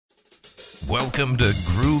Welcome to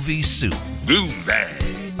Groovy Soup.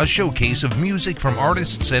 Groovy. A showcase of music from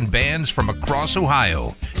artists and bands from across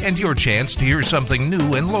Ohio, and your chance to hear something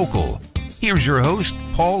new and local. Here's your host,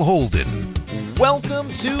 Paul Holden. Welcome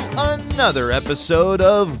to another episode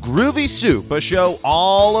of Groovy Soup, a show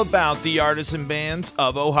all about the artists and bands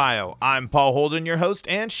of Ohio. I'm Paul Holden, your host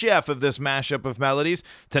and chef of this mashup of melodies.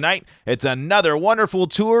 Tonight, it's another wonderful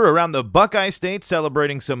tour around the Buckeye State,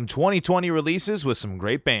 celebrating some 2020 releases with some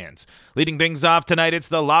great bands. Leading things off tonight, it's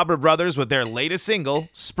the Labra Brothers with their latest single,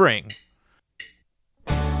 Spring.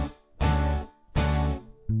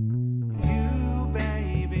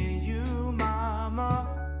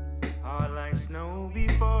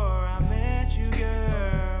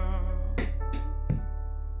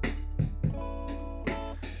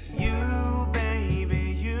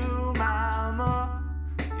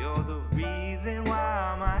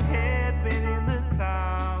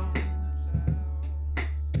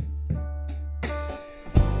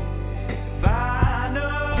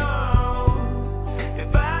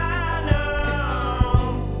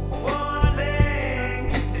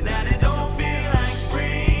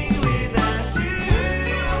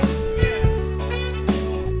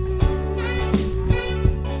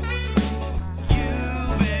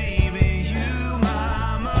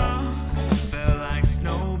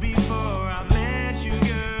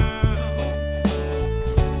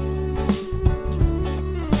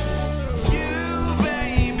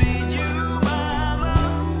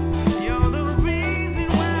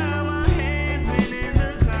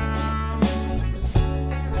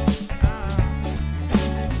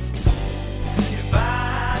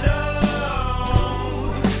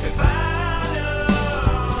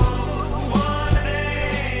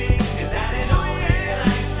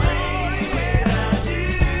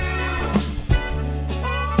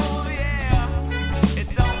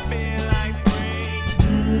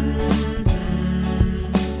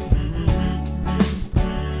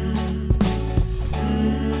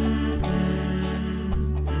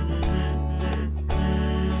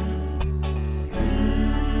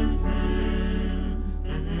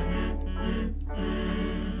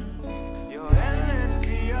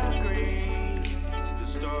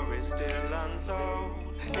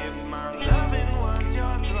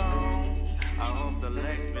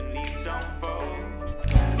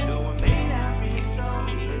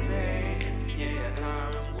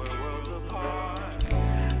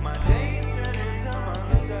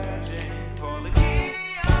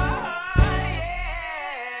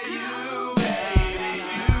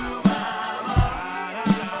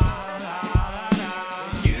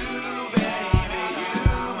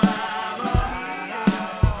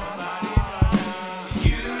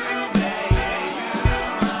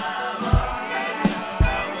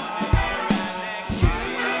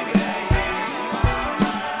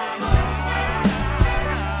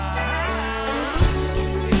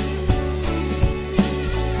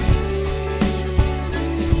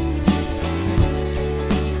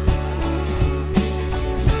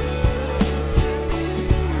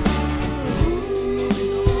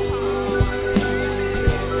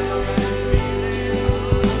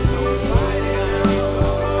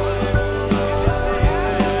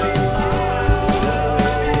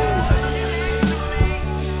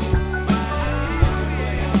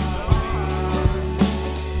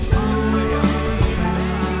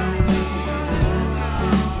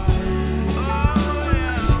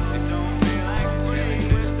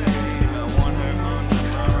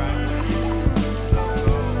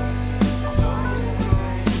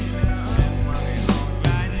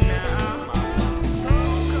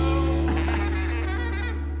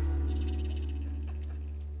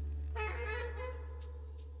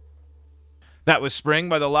 That was Spring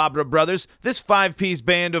by the Labra Brothers. This five-piece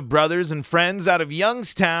band of brothers and friends out of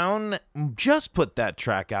Youngstown just put that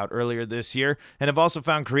track out earlier this year and have also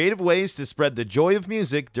found creative ways to spread the joy of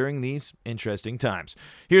music during these interesting times.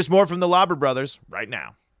 Here's more from the Labra Brothers right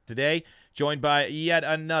now. Today, joined by yet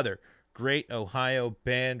another great Ohio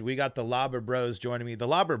band. We got the Labra Bros joining me. The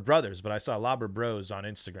Labra Brothers, but I saw Labra Bros on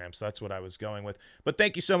Instagram, so that's what I was going with. But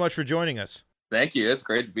thank you so much for joining us. Thank you. It's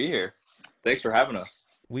great to be here. Thanks for having us.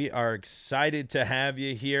 We are excited to have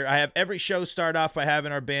you here. I have every show start off by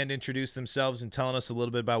having our band introduce themselves and telling us a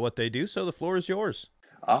little bit about what they do, so the floor is yours.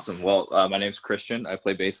 Awesome. Well, my name's Christian. I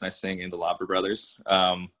play bass and I sing in the Labra Brothers,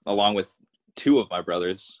 along with two of my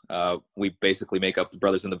brothers. We basically make up the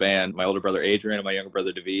brothers in the band, my older brother Adrian and my younger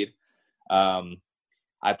brother David.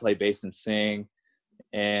 I play bass and sing,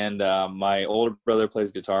 and my older brother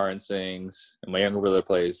plays guitar and sings, and my younger brother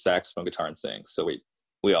plays saxophone, guitar, and sings. So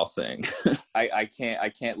we all sing. I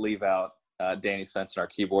can't leave out Danny Svensson, our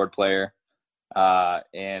keyboard player.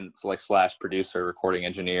 and so like slash producer, recording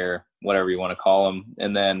engineer, whatever you want to call him.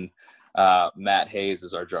 And then Matt Hayes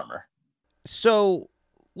is our drummer. So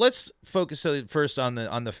let's focus first on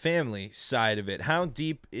the family side of it. How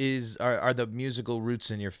deep are the musical roots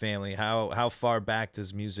in your family? How far back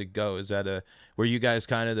does music go? Is that were you guys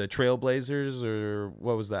kind of the trailblazers, or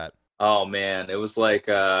what was that? Oh man, it was like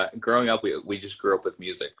growing up, we just grew up with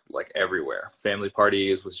music like everywhere. Family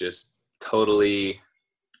parties was just totally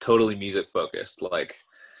music focused. Like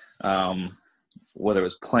whether it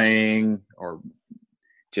was playing or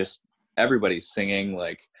just everybody's singing.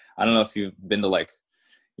 Like I don't know if you've been to like,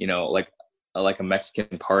 you know, like a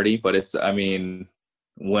Mexican party, but it's, I mean,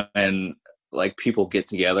 when like people get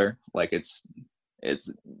together, like it's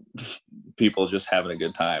people just having a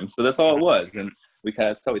good time. So that's all it was. And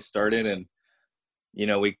that's how we started. And, you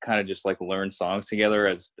know, we kind of just like learned songs together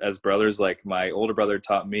as brothers. Like my older brother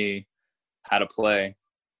taught me how to play.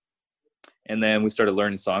 And then we started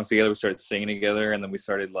learning songs together. We started singing together. And then we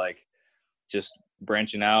started like just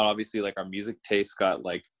branching out. Obviously, like our music tastes got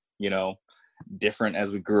like, you know, different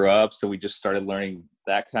as we grew up. So we just started learning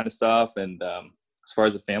that kind of stuff. And as far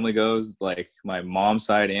as the family goes, like my mom's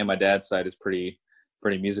side and my dad's side is pretty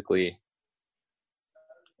musically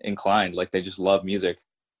inclined. Like they just love music.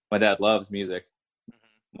 My dad loves music.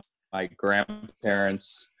 My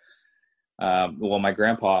grandparents, well, my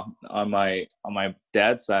grandpa on my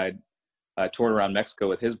dad's side toured around Mexico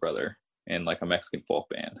with his brother in like a Mexican folk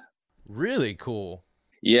band. Really cool.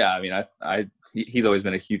 Yeah, I mean, he's always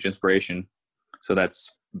been a huge inspiration. So that's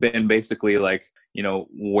been basically like, you know,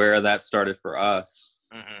 where that started for us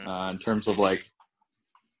in terms of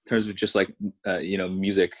just like, you know,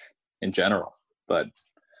 music in general. But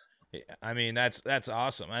yeah, I mean, that's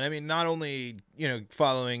awesome. And I mean, not only, you know,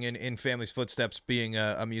 following in family's footsteps, being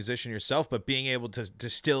a musician yourself, but being able to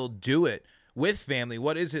still do it with family.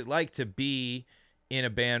 What is it like to be in a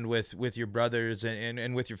band with your brothers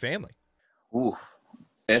and with your family? ooh,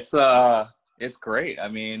 it's great. I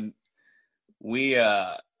mean, we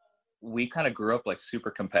kind of grew up like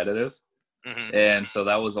super competitive. And so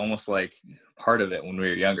that was almost like part of it when we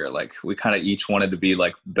were younger. Like we kind of each wanted to be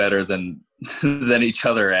like better than than each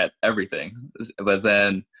other at everything. But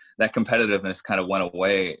then that competitiveness kind of went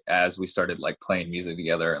away as we started like playing music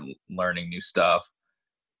together and learning new stuff.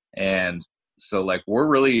 And so like we're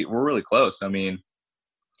really close. I mean,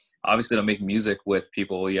 obviously to make music with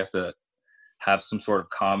people, you have to have some sort of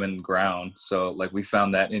common ground. So like we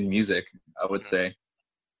found that in music, I would say.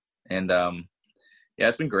 And yeah,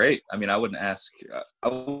 it's been great. I mean, I wouldn't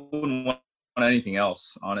want anything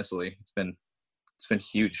else, honestly. It's been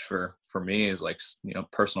huge for me is like, you know,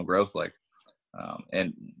 personal growth, like,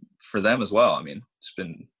 and for them as well. I mean, it's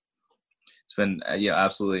been yeah,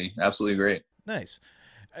 absolutely great. Nice.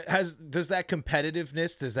 Does that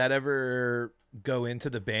competitiveness, does that ever go into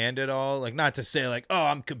the band at all? Like, not to say like, oh,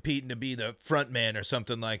 I'm competing to be the front man or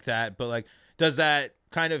something like that, but like, does that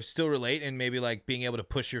kind of still relate, and maybe like being able to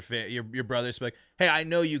push your brothers to be like, hey, I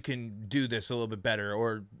know you can do this a little bit better,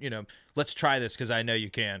 or, you know, let's try this because I know you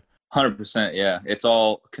can. 100%. Yeah. It's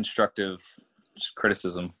all constructive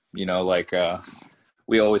criticism, you know, like,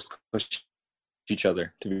 we always push each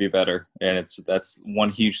other to be better. And that's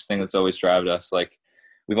one huge thing that's always driven us. Like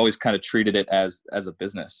we've always kind of treated it as a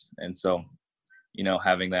business. And so, you know,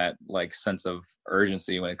 having that like sense of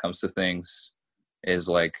urgency when it comes to things is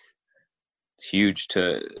like huge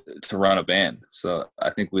to run a band. So I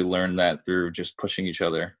think we learned that through just pushing each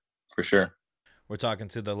other for sure. We're talking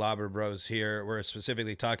to the Labra Bros here. We're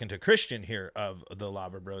specifically talking to Christian here of the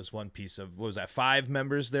Labra Bros. One piece of, what was that, 5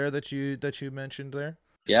 members there that you mentioned there?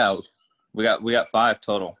 Yeah, we got 5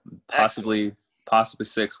 total, possibly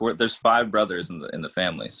 6. There's 5 brothers in the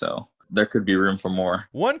family, so there could be room for more.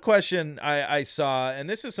 One question I saw, and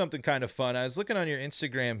this is something kind of fun. I was looking on your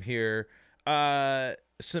Instagram here.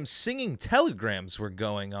 Some singing telegrams were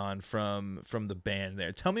going on from the band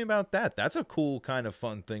there. Tell me about that. That's a cool kind of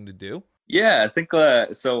fun thing to do. Yeah, I think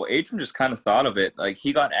so Adrian just kind of thought of it. Like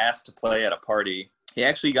he got asked to play at a party. He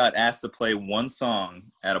actually got asked to play one song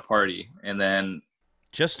at a party, and then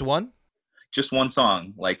just one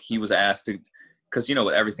song. Like he was asked to, because you know,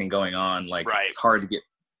 with everything going on, like right, it's hard to get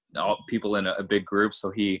all people in a big group. So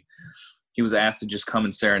he was asked to just come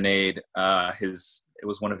and serenade it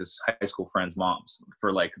was one of his high school friends' moms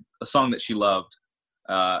for like a song that she loved,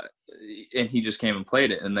 and he just came and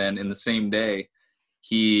played it. And then in the same day,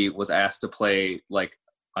 he was asked to play like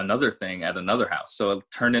another thing at another house. So it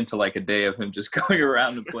turned into like a day of him just going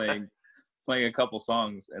around and playing a couple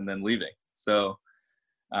songs and then leaving. So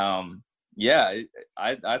yeah,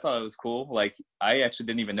 I thought it was cool. Like I actually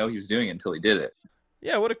didn't even know he was doing it until he did it.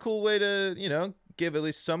 Yeah, what a cool way to, you know, give at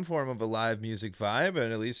least some form of a live music vibe,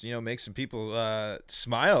 and at least, make some people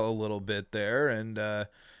smile a little bit there, and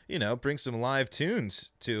bring some live tunes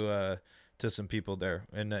to some people there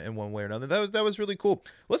in one way or another. That was really cool.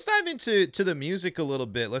 Let's dive into the music a little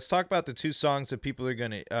bit. Let's talk about the two songs that people are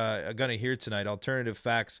gonna hear tonight: Alternative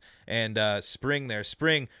Facts and Spring.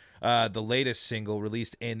 Spring, the latest single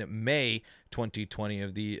released in May 2020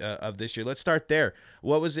 of this year. Let's start there.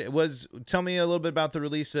 Tell me a little bit about the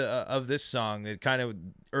release of this song. It kind of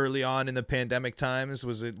early on in the pandemic times.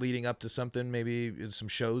 Was it leading up to something, maybe some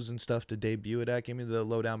shows and stuff to debut it at? Give me the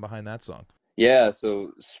lowdown behind that song. Yeah,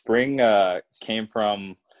 so Spring came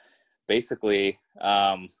from basically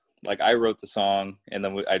like I wrote the song, and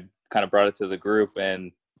then I kind of brought it to the group,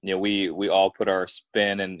 and we all put our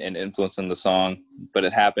spin and influence in the song. But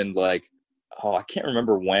it happened like, I can't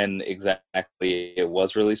remember when exactly it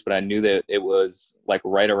was released, but I knew that it was like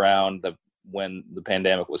right around when the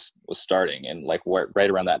pandemic was starting, and like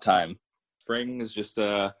right around that time. Spring is just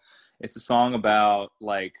it's a song about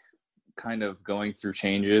like kind of going through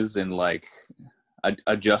changes and like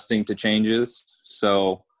adjusting to changes.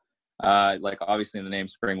 So like obviously in the name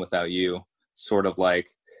Spring Without You, sort of like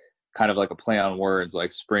kind of like a play on words.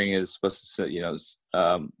 Like spring is supposed to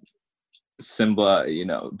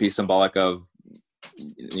be symbolic of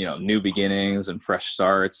new beginnings and fresh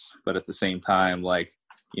starts, but at the same time like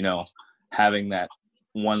having that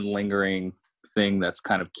one lingering thing that's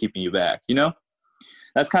kind of keeping you back.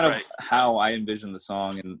 That's kind of how I envisioned the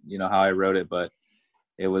song, and how I wrote it. But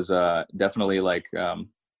it was definitely like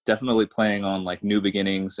definitely playing on like new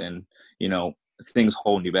beginnings and things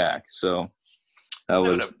holding you back. So that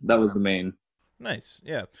was the main. Nice,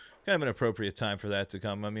 yeah, kind of an appropriate time for that to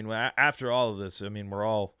come. I mean, after all of this, I mean, we're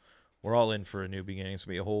all in for a new beginning. It's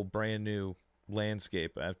gonna be a whole brand new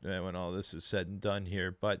landscape after when all this is said and done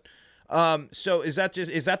here. But so is that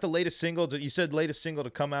the latest single? You said latest single to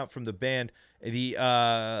come out from the band.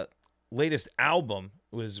 The latest album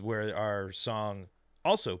was where our song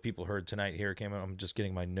also people heard tonight here came out. I'm just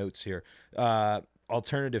getting my notes here.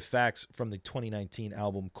 Alternative Facts from the 2019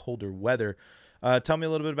 album Colder Weather. Tell me a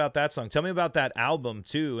little bit about that song. Tell me about that album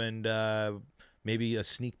too, and maybe a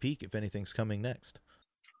sneak peek if anything's coming next.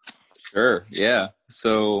 Sure. Yeah.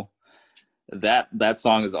 So that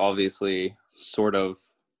song is obviously sort of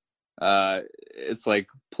it's like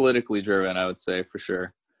politically driven, I would say, for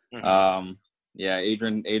sure. Mm-hmm. Yeah,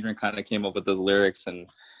 Adrian kind of came up with those lyrics, and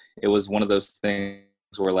it was one of those things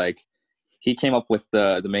where like he came up with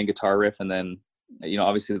the main guitar riff, and then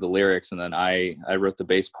obviously the lyrics, and then I wrote the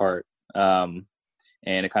bass part, and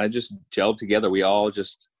it kind of just gelled together. We all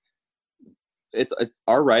just it's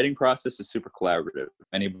our writing process is super collaborative. If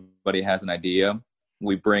anybody has an idea,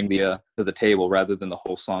 we bring to the table rather than the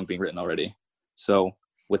whole song being written already. So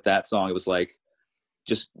with that song, it was like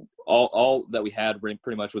just all that we had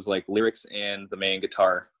pretty much was like lyrics and the main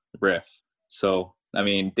guitar riff. So I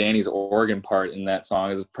mean, Danny's organ part in that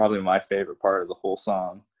song is probably my favorite part of the whole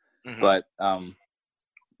song. Mm-hmm. But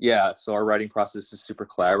yeah, so our writing process is super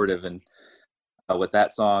collaborative, and with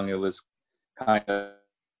that song, it was kind of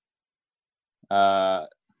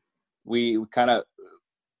we kind of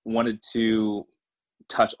wanted to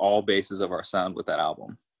touch all bases of our sound with that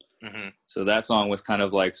album. Mm-hmm. So that song was kind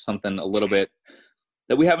of like something a little bit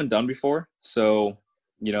that we haven't done before. So,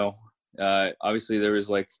 obviously there was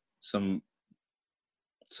like some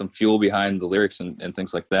fuel behind the lyrics and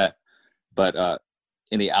things like that. But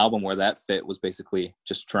in the album where that fit was basically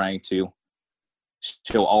just trying to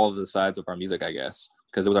show all of the sides of our music, I guess,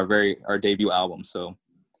 because it was our debut album. So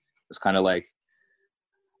it's kind of like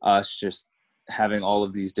us just having all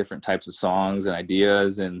of these different types of songs and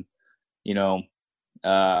ideas, and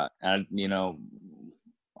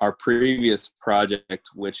our previous project,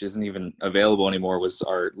 which isn't even available anymore, was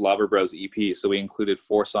our Labra Bros EP. So we included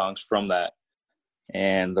 4 songs from that,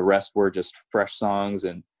 and the rest were just fresh songs.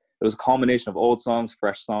 And it was a culmination of old songs,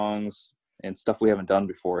 fresh songs, and stuff we haven't done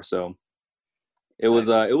before. So it was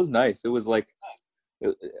nice. It was like,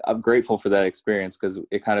 I'm grateful for that experience, because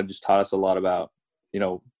it kind of just taught us a lot about,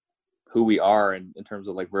 who we are in terms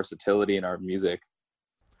of like versatility in our music.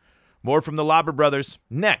 More from the Labra Brothers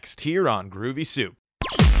next here on Groovy Soup.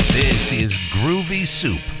 This is Groovy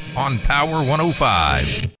Soup on Power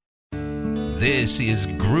 105. This is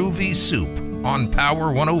Groovy Soup on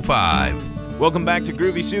Power 105. Welcome back to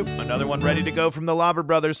Groovy Soup. Another one ready to go from the Labra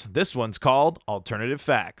Brothers. This one's called Alternative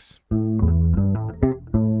Facts.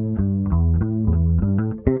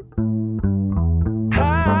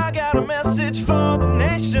 I got a message for the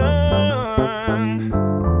nation.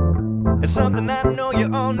 It's something I know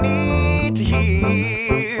you all need to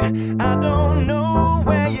hear. I don't know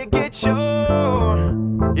where you get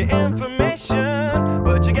your information.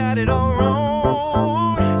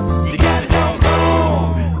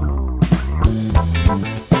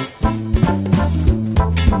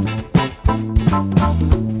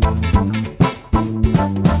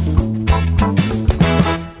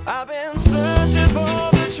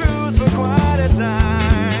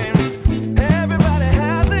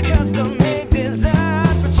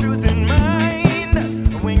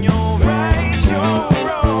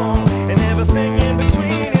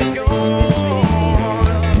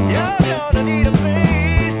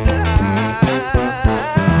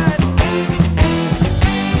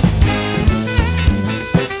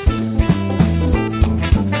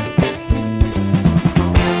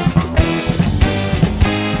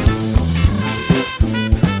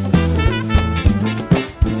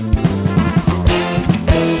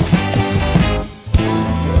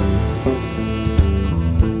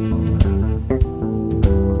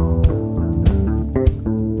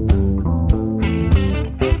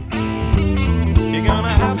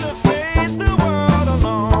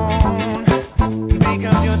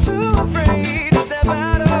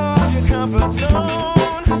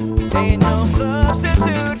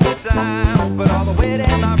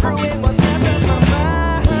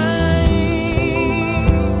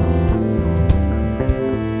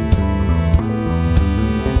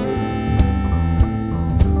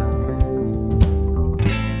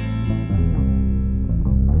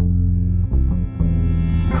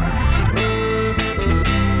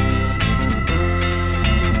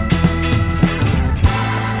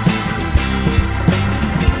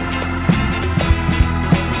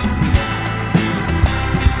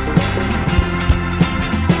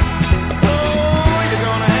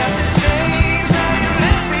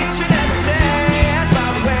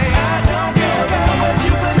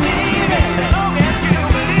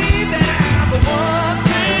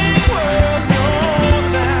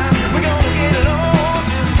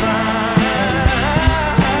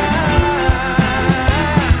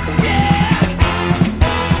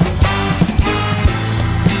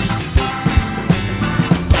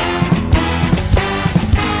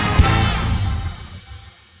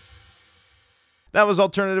 That was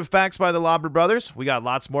Alternative Facts by the Labra Brothers. We got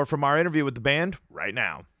lots more from our interview with the band right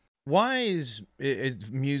now. Why is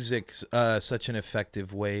music such an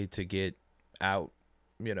effective way to get out,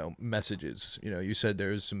 messages? You said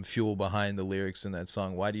there's some fuel behind the lyrics in that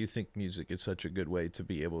song. Why do you think music is such a good way to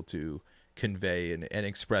be able to convey and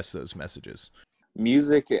express those messages?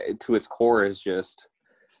 Music to its core is just,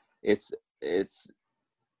 it's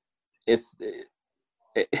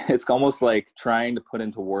almost like trying to put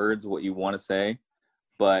into words what you want to say,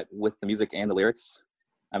 but with the music and the lyrics.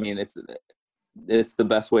 I mean, it's the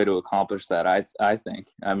best way to accomplish that. I think.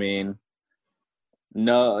 I mean,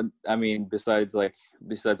 besides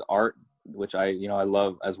art, which I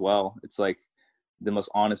love as well, it's like the most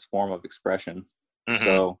honest form of expression. Mm-hmm.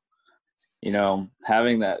 So,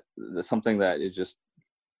 having that, something that is just,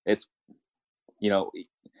 it's,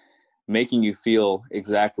 making you feel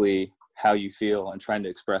exactly how you feel and trying to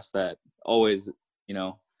express that always,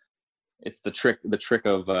 it's the trick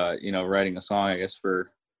of, writing a song, I guess, for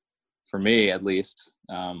me at least.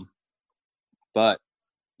 But,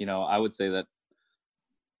 I would say that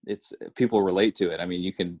people relate to it. I mean,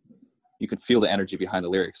 you can feel the energy behind the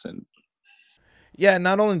lyrics. And yeah,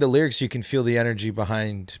 not only the lyrics, you can feel the energy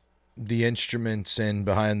behind the instruments and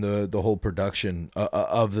behind the whole production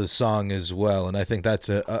of the song as well. And I think that's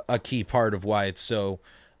a key part of why it's so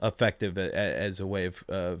effective as a way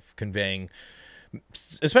of conveying,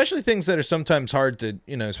 especially things that are sometimes hard to,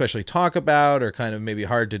 especially talk about, or kind of maybe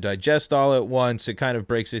hard to digest all at once. It kind of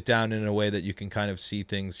breaks it down in a way that you can kind of see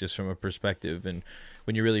things just from a perspective. And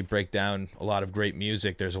when you really break down a lot of great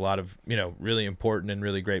music, there's a lot of, really important and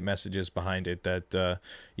really great messages behind it that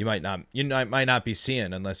you might not be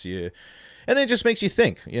seeing unless you, and then it just makes you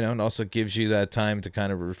think, and also gives you that time to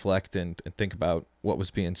kind of reflect and think about what was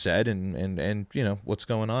being said and what's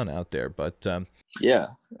going on out there. But yeah,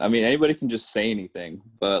 I mean, anybody can just say anything,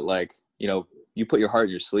 but like, you put your heart,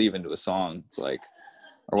 your sleeve into a song. It's like,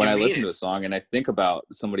 or when I listen to a song and I think about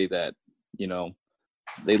somebody that,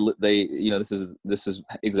 they this is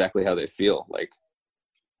exactly how they feel. Like,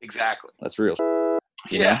 exactly. That's real.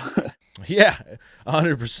 Yeah. Yeah,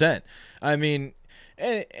 100%. I mean,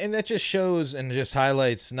 and that just shows and just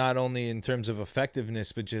highlights not only in terms of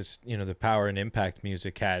effectiveness, but just, the power and impact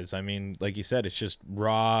music has. I mean, like you said, it's just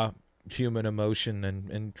raw human emotion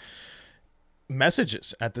and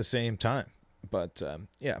messages at the same time. But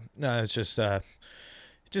it's just it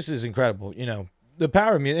just is incredible, the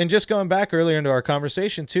power of music. And just going back earlier into our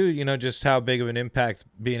conversation too, just how big of an impact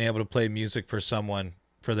being able to play music for someone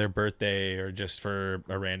for their birthday or just for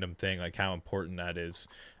a random thing, like how important that is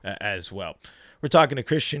as well. We're talking to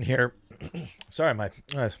Christian here. Sorry,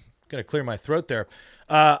 gonna clear my throat there.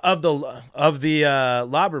 Of the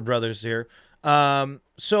Labra Brothers here.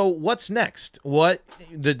 So what's next?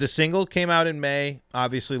 The single came out in May.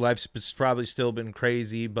 Obviously, life's probably still been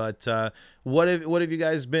crazy, but what have you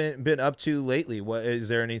guys been up to lately? What is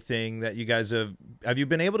there anything that you guys have you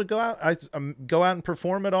been able to go out and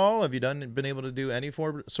perform at all? Have you been able to do any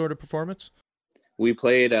sort of performance? We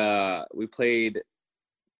played at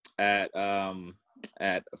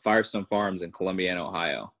Firestone Farms in Columbiana,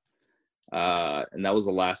 Ohio, and that was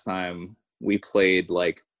the last time we played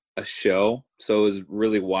like a show. So it was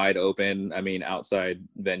really wide open. I mean, outside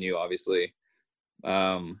venue, obviously.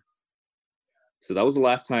 So that was the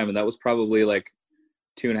last time, and that was probably like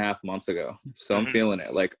 2.5 months ago. So I'm feeling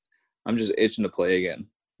it. Like, I'm just itching to play again.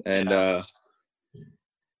 And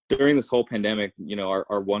during this whole pandemic,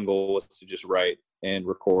 our one goal was to just write and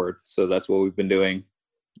record. So that's what we've been doing.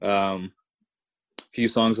 A few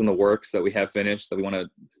songs in the works that we have finished that we want to,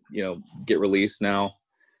 get released now.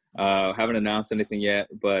 Haven't announced anything yet,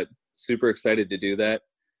 but super excited to do that.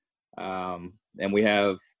 And we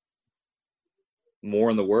have more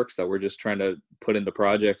in the works that we're just trying to put into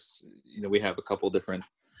projects. We have a couple different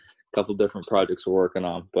projects we're working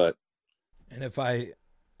on. But and if I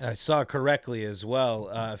saw correctly as well,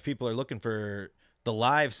 if people are looking for the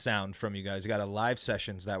live sound from you guys, you got a live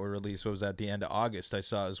sessions that were released. What was at the end of August? I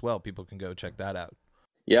saw as well. People can go check that out.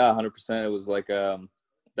 Yeah, 100%. It was like that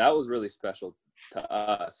was really special to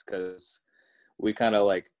us because we kind of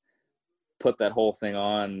like put that whole thing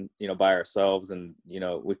on, by ourselves, and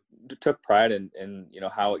we took pride in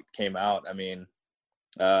how it came out. I mean,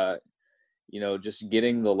 just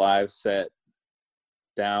getting the live set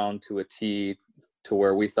down to a T to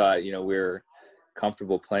where we thought we were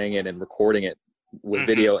comfortable playing it and recording it with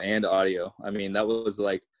video and audio. I mean, that was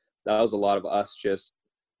a lot of us just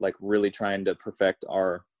like really trying to perfect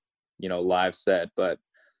our live set. But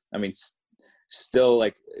I mean, still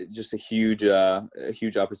like just a huge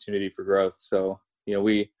opportunity for growth. So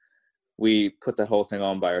we put that whole thing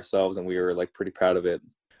on by ourselves, and we were like pretty proud of it.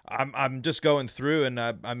 I'm just going through, and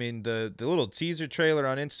I mean the little teaser trailer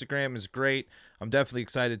on Instagram is great. I'm definitely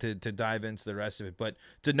excited to dive into the rest of it. But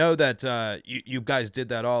to know that you guys did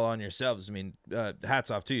that all on yourselves, I mean,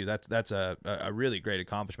 hats off to you. That's a really great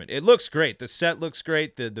accomplishment. It looks great. The set looks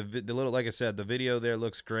great. The little, like I said, the video there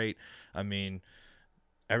looks great. I mean,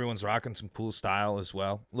 everyone's rocking some cool style as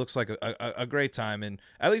well. Looks like a great time, and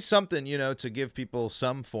at least something, to give people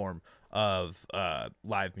some form of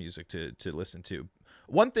live music to listen to.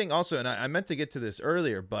 One thing also, and I meant to get to this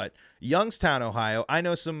earlier, but Youngstown, Ohio, I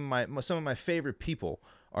know some of my favorite people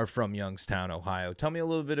are from Youngstown, Ohio. Tell me a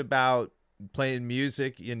little bit about playing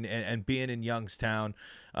music and being in Youngstown.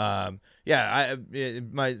 Some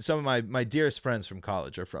of my dearest friends from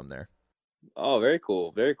college are from there. Oh, very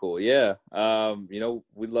cool. Very cool. Yeah.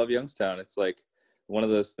 We love Youngstown. It's like one of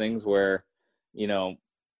those things where,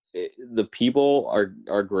 the people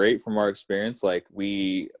are great from our experience. Like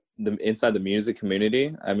inside the music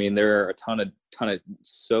community, I mean, there are a ton of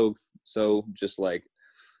so just like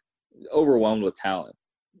overwhelmed with talent,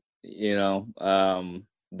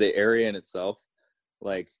 the area in itself,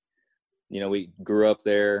 like, we grew up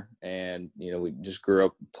there, and, we just grew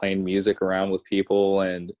up playing music around with people,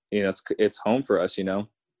 and, it's home for us,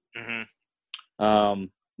 Mm-hmm.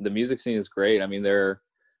 The music scene is great. I mean, there are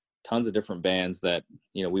tons of different bands that,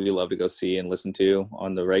 we love to go see and listen to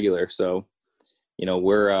on the regular. So,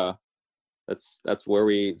 we're, that's where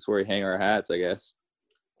we hang our hats, I guess.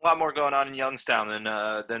 A lot more going on in Youngstown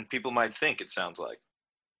than people might think, it sounds like.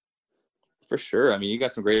 For sure. I mean, you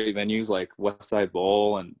got some great venues like West Side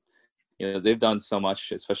Bowl, and, they've done so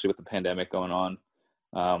much, especially with the pandemic going on.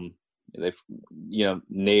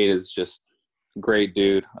 Nate is just a great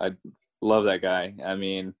dude. I love that guy. I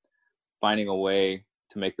mean, finding a way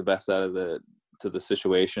to make the best out of the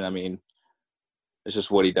situation. I mean, it's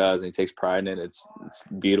just what he does, and he takes pride in it. It's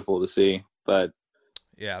beautiful to see. But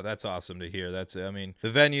yeah, that's awesome to hear. I mean,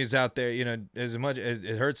 the venues out there, as much as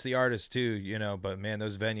it hurts the artists too, but man,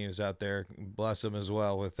 those venues out there, bless them as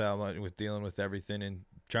well with dealing with everything and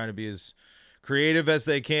trying to be as creative as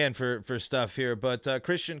they can for stuff here. But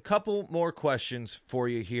Christian, couple more questions for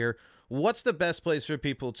you here. What's the best place for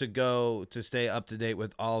people to go to stay up to date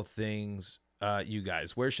with all things you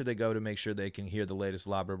guys? Where should they go to make sure they can hear the latest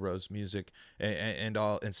Labra Bros music and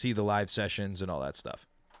see the live sessions and all that stuff?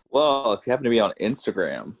 Well, if you happen to be on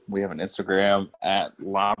Instagram, we have an Instagram at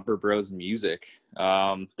Labra Bros Music.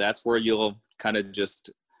 That's where you'll kind of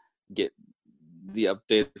just get the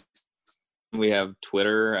updates. We have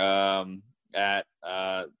Twitter at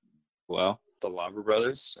the Labra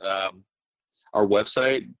Brothers. Our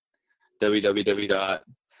website,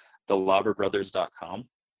 www.thelabrabrothers.com.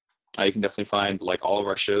 You can definitely find like all of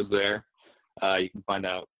our shows there. You can find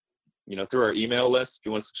out, through our email list. If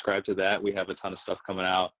you want to subscribe to that, we have a ton of stuff coming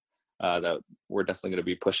out that we're definitely going to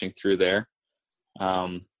be pushing through there.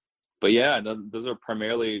 But yeah, those are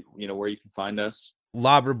primarily, where you can find us.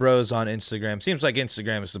 Labra Bros on Instagram. Seems like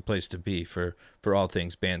Instagram is the place to be for all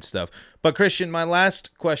things band stuff. But Christian, my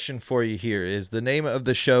last question for you here is, the name of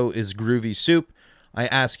the show is Groovy Soup. I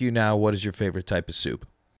ask you now, what is your favorite type of soup?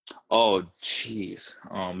 Oh, geez.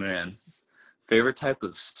 Oh, man. Favorite type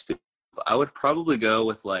of soup? I would probably go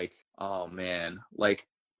with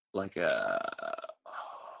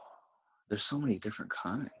there's so many different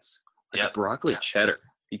kinds. Like broccoli cheddar.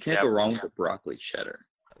 You can't go wrong with the broccoli cheddar.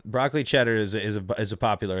 Broccoli cheddar is a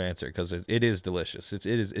popular answer because it is delicious.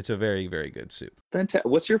 It's a very, very good soup. Fantastic.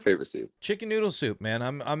 What's your favorite soup? Chicken noodle soup, man.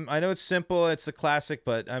 I know it's simple, it's the classic,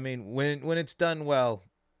 but I mean, when it's done well,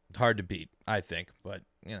 hard to beat, I think. But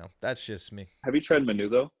that's just me. Have you tried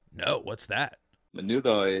menudo? No, what's that?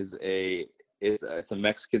 Menudo is it's a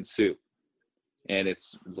Mexican soup, and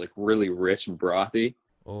it's like really rich and brothy.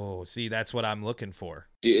 Oh, see, that's what I'm looking for.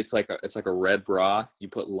 Dude, it's like a red broth. You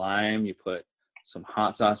put lime, you put some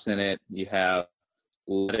hot sauce in it. You have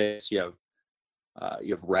lettuce. You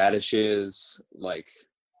have radishes. Like,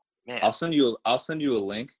 man. I'll send you a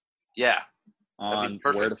link. Yeah. On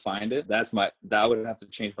where to find it. That would have to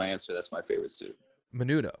change my answer. That's my favorite soup.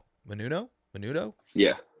 Menudo.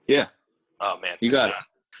 Yeah. Oh man, you got it.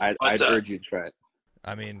 I'd urge you to try it.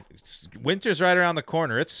 I mean, winter's right around the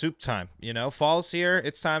corner. It's soup time. Fall's here.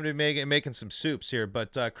 It's time to making some soups here.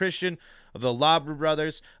 But Christian, the Labra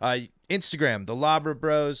Brothers, Instagram, the Labra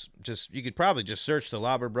Bros. You could probably just search the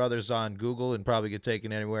Labra Brothers on Google and probably get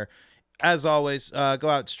taken anywhere. As always, go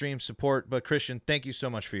out, stream, support. But Christian, thank you so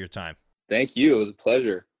much for your time. Thank you. It was a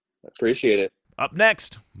pleasure. I appreciate it. Up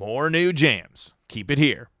next, more new jams. Keep it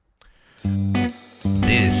here.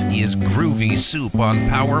 This is Groovy Soup on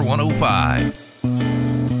Power 105.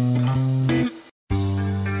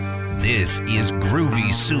 This This is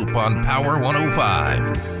Groovy Soup on Power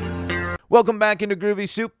 105. Welcome back into Groovy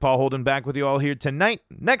Soup. Paul Holden back with you all here tonight.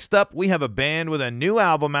 Next up, we have a band with a new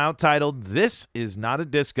album out titled This Is Not a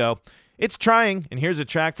Disco. It's Trying, and here's a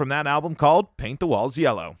track from that album called Paint the Walls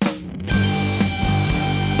Yellow.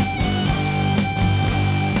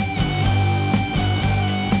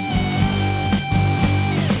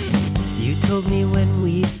 You told me when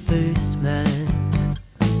we first met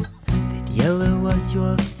that yellow was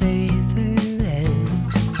your favorite.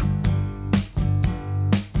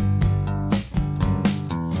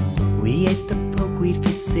 We ate the pokeweed for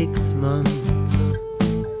 6 months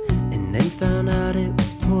and then found out it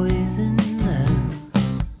was poisonous.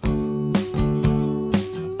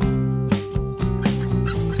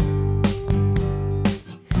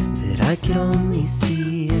 That I could only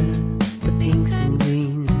see the pinks and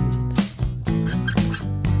greens.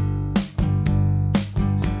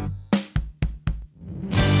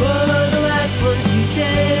 For the last 1-2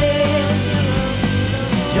 days,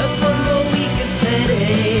 just one more week of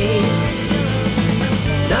headache.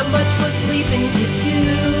 Not much more sleeping to do.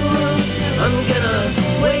 I'm gonna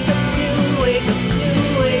wake up soon, wake up soon,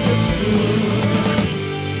 wake up soon.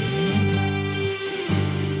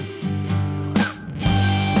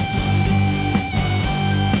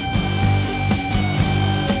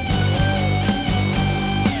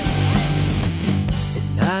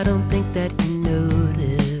 And I don't think that you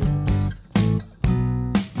noticed,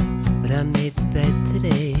 but I made the bed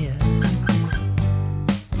today.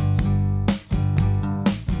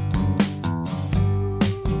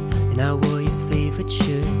 And I wore your favorite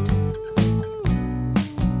shirt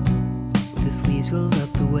with the sleeves rolled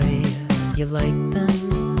up the way you like them.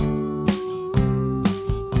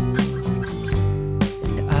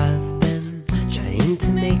 And I've been trying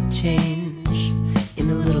to make change in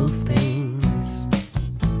the little things.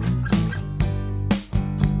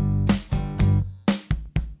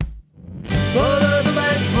 For the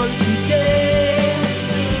last 1-2 days,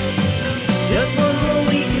 just one more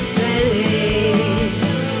week of days.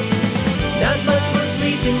 Not much more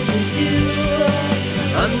sleeping to do.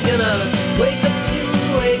 I'm gonna wake up soon,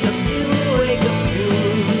 wake up soon, wake up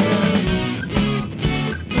soon.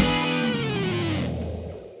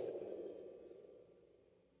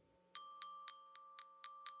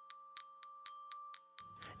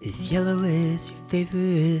 If yellow is your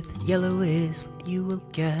favorite, yellow is what you will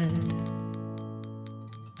get.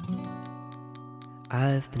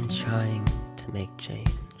 I've been trying to make change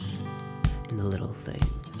in the little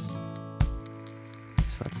things.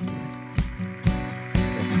 So let's do it.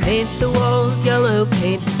 Let's paint the walls yellow,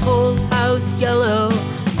 paint the whole house yellow.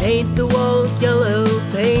 Paint the walls yellow,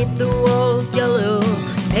 paint the walls yellow.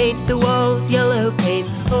 Paint the walls yellow, paint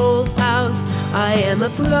the whole house. I am a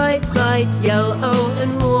bright, bright yellow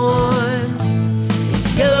and warm.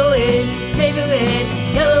 If yellow is your favorite,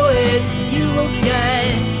 yellow is what you will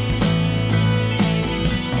get.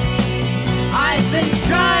 I've been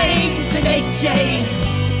trying to make change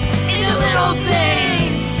in the little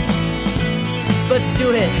things. So let's do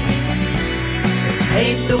it. Let's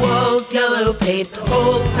paint the walls yellow, paint the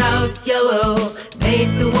whole house yellow.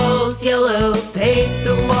 Paint the walls yellow, paint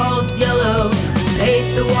the walls yellow.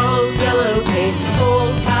 Paint the walls yellow, paint the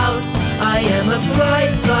whole house. I am a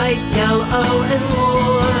bright, bright yellow and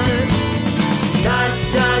warm. Da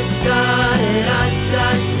da da da da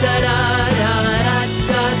da da da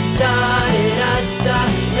da da da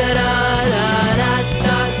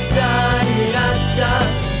da da.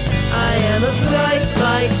 I am a bright,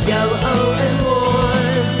 bright yellow and warm.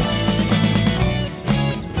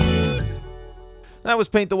 That was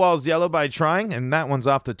Paint the Walls Yellow by Trying, and that one's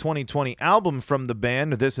off the 2020 album from the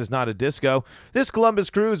band, This Is Not a Disco. This Columbus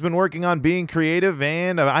crew has been working on being creative,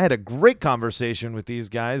 and I had a great conversation with these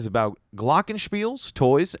guys about glockenspiels,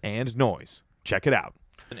 toys, and noise. Check it out.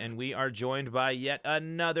 And we are joined by yet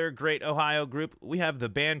another great Ohio group. We have the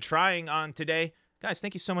band Trying on today. Guys,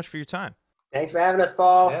 thank you so much for your time. Thanks for having us,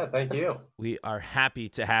 Paul. Yeah, thank you. We are happy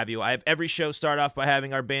to have you. I have every show start off by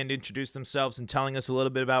having our band introduce themselves and telling us a little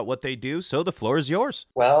bit about what they do, so the floor is yours.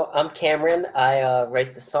 Well, I'm Cameron. I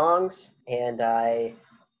write the songs, and I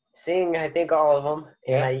sing, I think, all of them.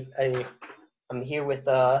 And Yeah. I'm here with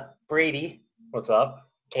Brady, What's up?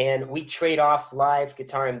 and we trade off live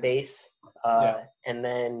guitar and bass. Yeah. And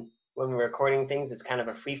then when we're recording things, it's kind of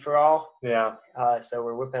a free-for-all. Yeah. So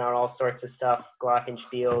we're whipping out all sorts of stuff,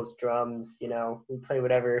 glockenspiels, drums, we play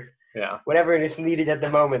whatever it is needed at the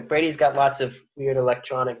moment. Brady's got lots of weird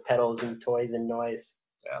electronic pedals and toys and noise.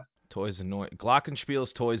 Yeah. Toys and Noise.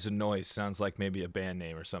 Glockenspiel's Toys and Noise sounds like maybe a band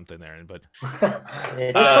name or something there. But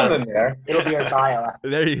There's something there. It'll be our bio.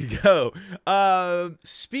 there you go.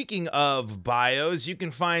 Speaking of bios, you can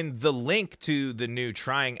find the link to the new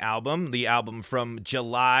Trying album, the album from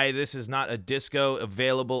July. This is not a disco,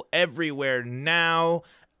 available everywhere now.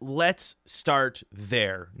 Let's start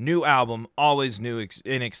there. New album, always new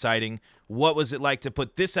and exciting. What was it like to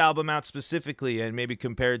put this album out specifically, and maybe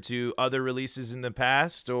compared to other releases in the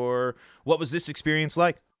past, or what was this experience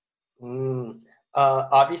like?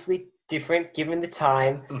 Obviously different given the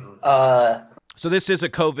time. So this is a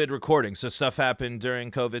COVID recording, so stuff happened during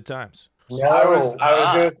COVID times. No. I was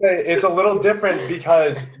going to say it's a little different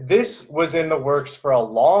because this was in the works for a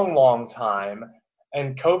long, long time.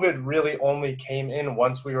 And COVID really only came in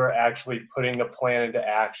once we were actually putting the plan into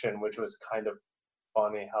action, which was kind of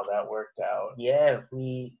funny how that worked out. Yeah,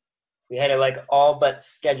 we had it like all but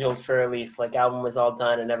scheduled for release. Like album was all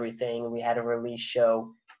done and everything. We had a release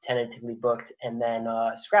show tentatively booked, and then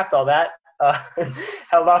scrapped all that.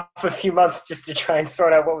 Held off a few months just to try and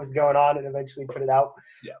sort out what was going on, and eventually put it out.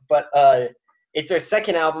 Yeah. But it's our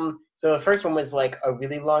second album. So the first one was like a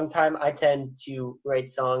really long time. I tend to write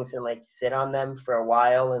songs and like sit on them for a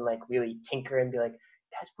while and like really tinker and be like,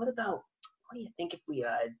 guys, what do you think if we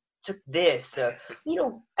took this?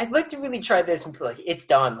 I'd like to really try this, and be like, it's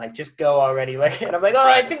done. Like, just go already. Like, and I'm like,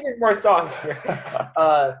 I think there's more songs here.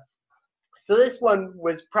 So this one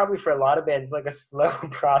was probably for a lot of bands like a slow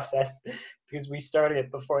process because we started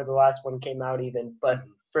it before the last one came out even. But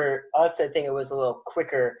for us, I think it was a little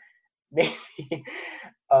quicker. Maybe.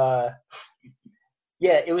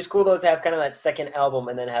 It was cool though to have kind of that second album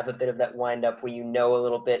and then have a bit of that wind up where you know a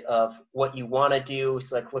little bit of what you want to do.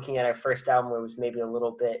 So like looking at our first album where it was maybe a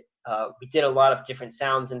little bit, we did a lot of different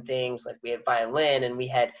sounds and things. Like we had violin and we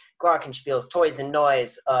had glockenspiels, toys and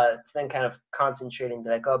noise. To then kind of concentrating,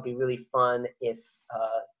 like, it'd be really fun if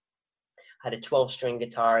I had a 12-string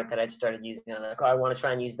guitar that I'd started using. I'm like, I want to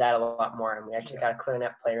try and use that a lot more. And we actually got a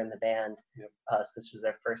clarinet player in the band. Yep. So this was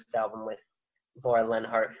our first album with Laura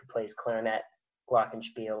Lenhart, who plays clarinet,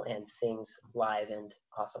 glockenspiel, and sings live and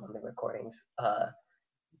also on the recordings.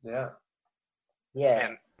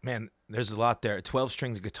 Man, there's a lot there.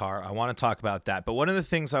 12-string guitar. I want to talk about that. But one of the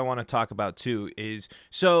things I want to talk about too is,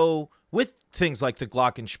 so with things like the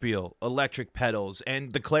glockenspiel, electric pedals,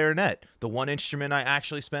 and the clarinet, the one instrument I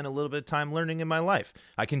actually spent a little bit of time learning in my life.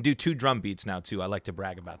 I can do 2 drum beats now too. I like to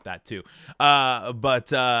brag about that too. But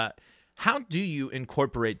how do you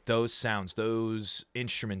incorporate those sounds, those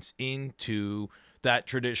instruments into that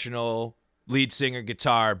traditional lead singer,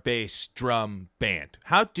 guitar, bass, drum band?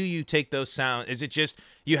 How do you take those sounds? Is it just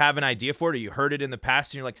you have an idea for it, or you heard it in the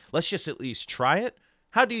past and you're like, let's just at least try it?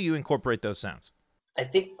 How do you incorporate those sounds? I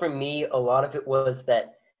think for me, a lot of it was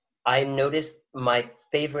that I noticed my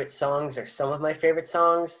favorite songs, or some of my favorite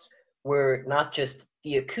songs, were not just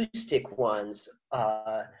the acoustic ones,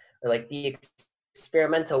 or like the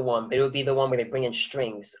experimental one, but it would be the one where they bring in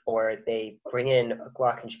strings, or they bring in a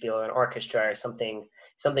glockenspiel or an orchestra or something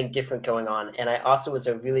different going on. And I also was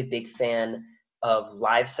a really big fan of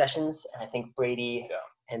live sessions. And I think Brady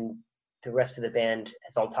and the rest of the band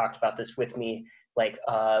has all talked about this with me. Like,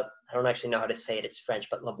 I don't actually know how to say it, it's French,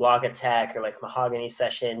 but La Blague Attack, or like Mahogany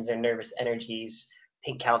Sessions, or Nervous Energies,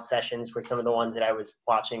 Pink Count Sessions were some of the ones that I was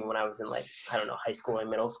watching when I was in, like, I don't know, high school and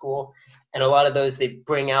middle school. And a lot of those, they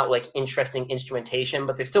bring out like interesting instrumentation,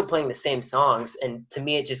 but they're still playing the same songs. And to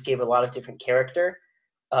me, it just gave a lot of different character.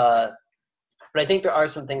 But I think there are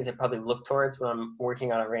some things I probably look towards when I'm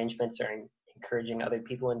working on arrangements or encouraging other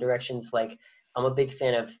people in directions. Like, I'm a big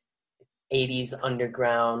fan of 80s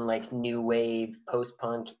underground, like new wave,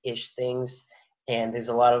 post-punk-ish things. And there's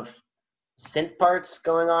a lot of synth parts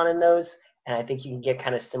going on in those. And I think you can get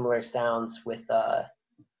kind of similar sounds with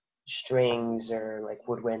strings or like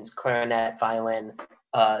woodwinds, clarinet, violin.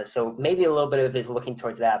 So maybe a little bit of it is looking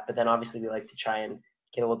towards that. But then obviously we like to try and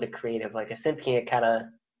get a little bit creative. Like a synth can get kind of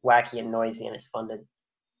wacky and noisy, and it's fun to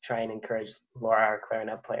try and encourage Laura, our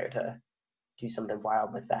clarinet player, to do something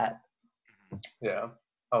wild with that. Yeah,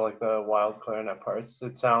 I like the wild clarinet parts.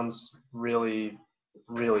 It sounds really,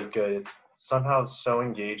 really good. It's somehow so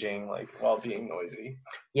engaging, like, while being noisy.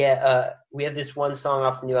 Yeah, we have this one song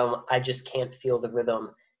off the new album, I Just Can't Feel the Rhythm.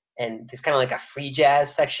 And there's kind of like a free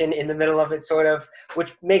jazz section in the middle of it, sort of,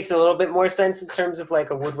 which makes a little bit more sense in terms of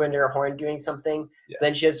like a woodwind or a horn doing something. Yeah.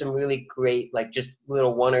 Then she has some really great, like, just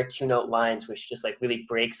little 1 or 2 note lines, which just like really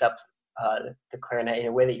breaks up the clarinet in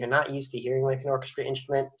a way that you're not used to hearing like an orchestra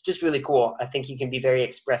instrument. It's just really cool. I think you can be very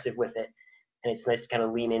expressive with it. And it's nice to kind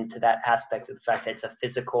of lean into that aspect of the fact that it's a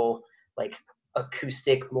physical, like,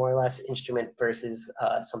 acoustic, more or less, instrument versus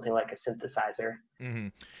something like a synthesizer. Mm-hmm.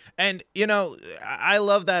 And I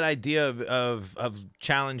love that idea of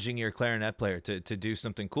challenging your clarinet player to do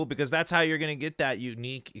something cool, because that's how you're going to get that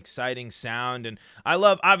unique, exciting sound. And I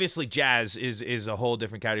love, obviously, jazz is a whole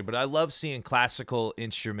different category, but I love seeing classical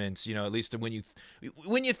instruments. At least when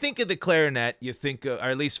you think of the clarinet, you think of, or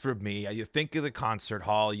at least for me, you think of the concert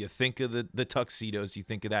hall, you think of the tuxedos, you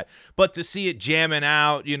think of that. But to see it jamming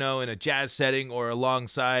out, in a jazz setting or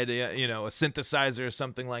alongside, a synthesizer or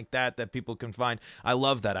something like that people can find. I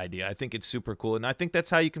love that idea. I think it's super cool, and I think that's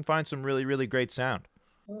how you can find some really, really great sound.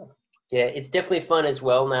 Yeah, it's definitely fun as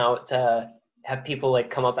well now to have people like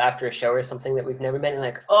come up after a show or something that we've never met and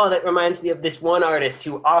like, oh, that reminds me of this one artist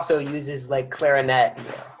who also uses like clarinet,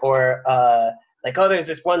 or like, oh, there's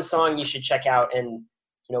this one song you should check out, and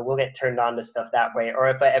we'll get turned on to stuff that way. Or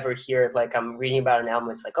if I ever hear, like, I'm reading about an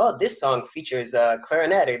album, it's like, oh, this song features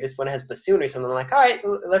clarinet, or this one has bassoon or something. I'm like, all right,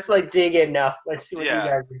 let's like dig in now. Let's see what you guys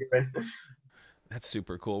are doing. That's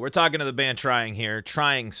super cool. We're talking to the band Trying here.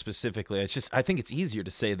 Trying specifically. I think it's easier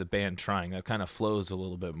to say the band Trying. That kind of flows a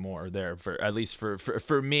little bit more there, at least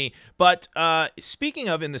for me. But speaking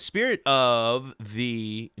of, in the spirit of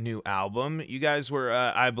the new album, you guys were,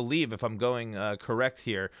 I believe, if I'm going correct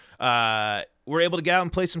here, we're able to get out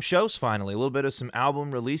and play some shows finally. A little bit of some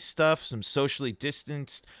album release stuff, some socially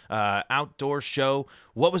distanced outdoor show.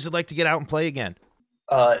 What was it like to get out and play again?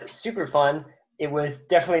 Super fun. It was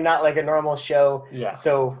definitely not like a normal show. Yeah.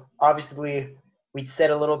 So obviously we'd said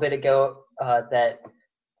a little bit ago that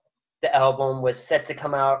the album was set to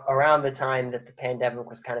come out around the time that the pandemic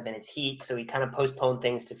was kind of in its heat. So we kind of postponed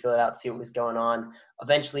things to fill it out, see what was going on.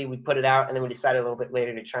 Eventually we put it out, and then we decided a little bit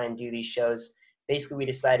later to try and do these shows. Basically, we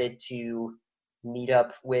decided to meet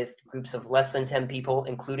up with groups of less than 10 people,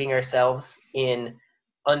 including ourselves, in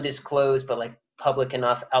undisclosed but like public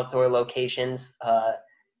enough outdoor locations.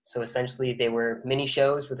 So essentially they were mini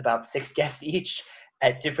shows with about 6 guests each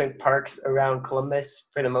at different parks around Columbus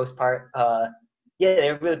for the most part. Yeah,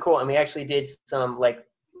 they were really cool. And we actually did some like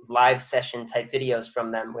live session type videos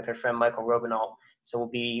from them with our friend Michael Robinalt. So we'll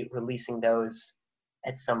be releasing those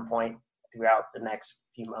at some point throughout the next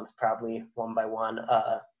few months, probably one by one.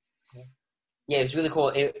 Yeah, it was really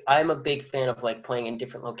cool. I'm a big fan of like playing in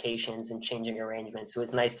different locations and changing arrangements. So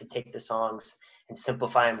it's nice to take the songs and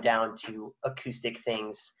simplify them down to acoustic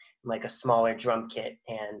things, like a smaller drum kit,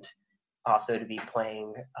 and also to be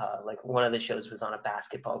playing, like one of the shows was on a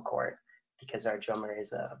basketball court because our drummer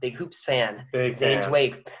is a big hoops fan. Zane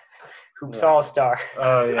Wake, hoops all-star.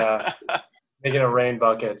 Oh yeah, making it rain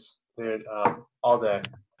buckets, dude, all day.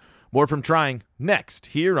 More from Trying next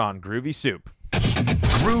here on Groovy Soup.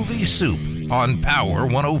 Groovy Soup on Power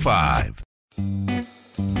 105.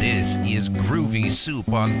 This is Groovy Soup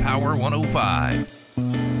on Power 105.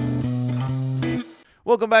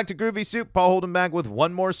 Welcome back to Groovy Soup. Paul Holden back with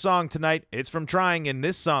one more song tonight. It's from Trying, and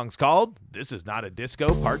this song's called This Is Not a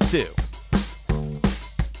Disco Part 2.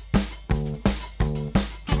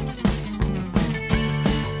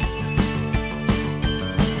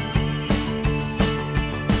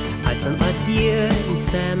 I spent last year in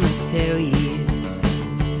cemeteries,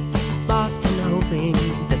 lost and hoping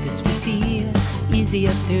that this would be easy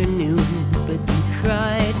afternoons, but you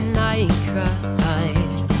cried and I cried.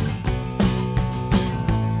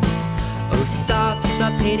 Oh, stop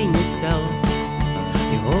hating yourself.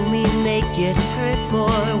 You only make it hurt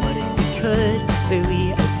more. What if we could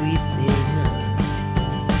bury everything?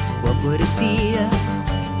 What would it be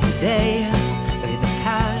today or the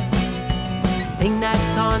past? The thing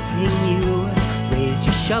that's haunting you. Raise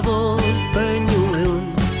your shovels, burn your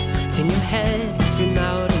wounds, turn your head, scream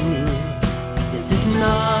out anew. This is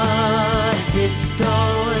not a disco.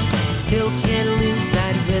 Still can't lose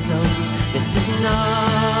that rhythm. This is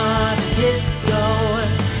not a disco.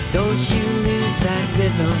 Don't you lose that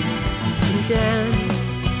rhythm. You can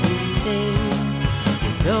dance and sing.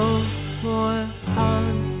 There's no more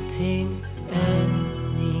haunting anything.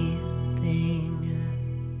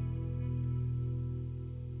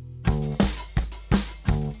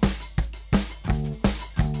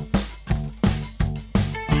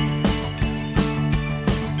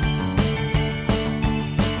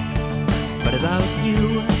 What about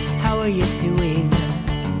you? How are you doing?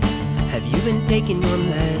 Have you been taking your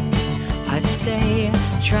meds? I say,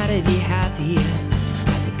 try to be happy. I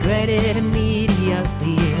regret it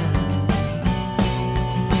immediately.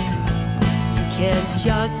 You can't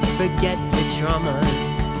just forget the traumas.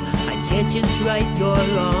 I can't just right your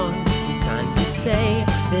wrongs. Sometimes you say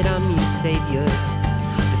that I'm your savior,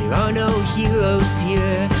 but there are no heroes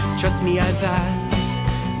here. Trust me, I've asked.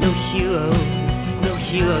 No heroes, no heroes.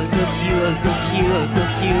 heroes, no heroes, no heroes, no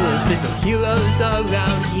heroes. There's no heroes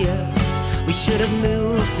around here. We should have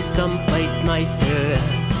moved to someplace nicer.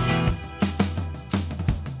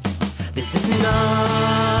 This is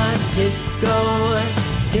not disco,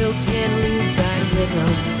 still can't lose that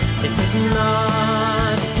rhythm. This is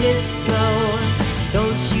not disco,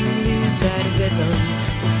 don't you lose that rhythm.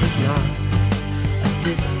 This is not a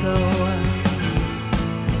disco,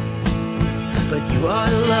 but you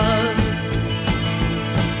are love.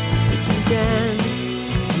 We can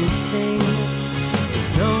dance and sing,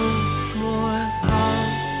 there's no more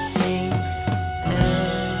halting anything.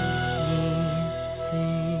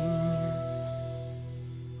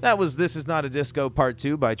 That was This Is Not a Disco Part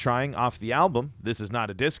 2 by Trying off the album This Is Not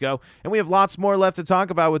a Disco, and we have lots more left to talk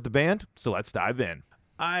about with the band, so let's dive in.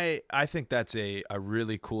 I think that's a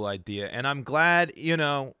really cool idea, and I'm glad, you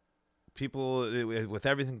know, people, with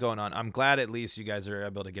everything going on, I'm glad at least you guys are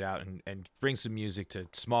able to get out and bring some music to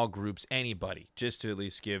small groups, anybody, just to at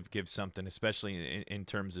least give something, especially in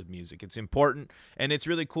terms of music. It's important, and it's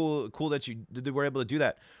really cool that you were able to do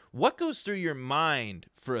that. What goes through your mind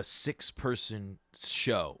for a 6-person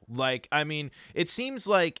show? Like, I mean, it seems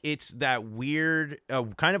like it's that weird,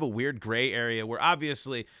 kind of a weird gray area where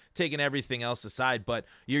obviously taking everything else aside, but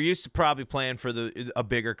you're used to probably playing for a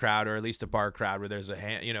bigger crowd, or at least a bar crowd where there's a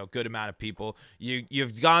good amount of people.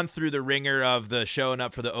 You've gone through the ringer of the showing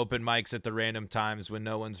up for the open mics at the random times when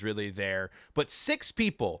no one's really there. But 6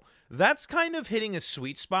 people, that's kind of hitting a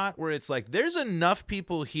sweet spot where it's like there's enough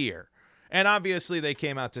people here. And obviously they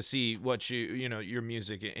came out to see what your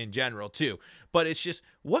music in general too. But it's just,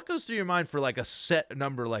 what goes through your mind for like a set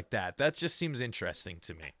number like that? That just seems interesting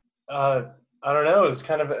to me. I don't know. It was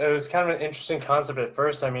kind of an interesting concept at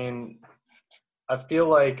first. I mean, I feel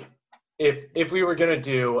like if we were gonna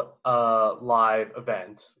do a live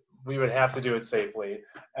event, we would have to do it safely.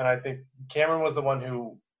 And I think Cameron was the one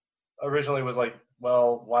who originally was like,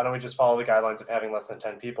 well, why don't we just follow the guidelines of having less than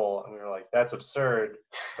 10 people? And we were like, that's absurd.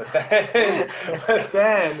 But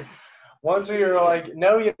then once we were like,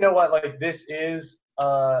 no, you know what? Like, this is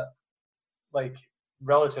like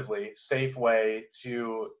relatively safe way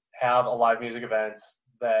to have a live music event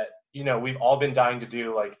that, you know, we've all been dying to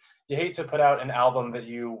do. Like, you hate to put out an album that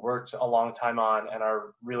you worked a long time on and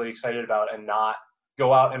are really excited about and not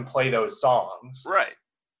go out and play those songs. Right.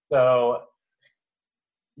 So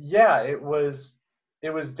yeah, it was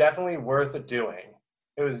definitely worth doing.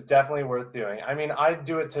 It was definitely worth doing. I mean, I'd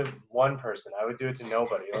do it to one person. I would do it to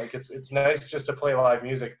nobody. Like, it's nice just to play live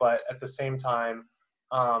music, but at the same time,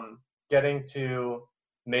 getting to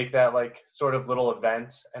make that like sort of little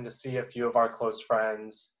event and to see a few of our close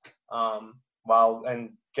friends, and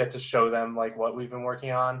get to show them like what we've been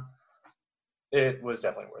working on, it was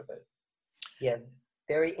definitely worth it. Yeah,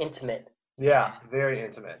 very intimate. Yeah, very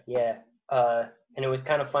intimate. Yeah. And it was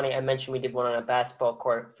kind of funny. I mentioned we did one on a basketball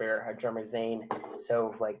court for our drummer Zane.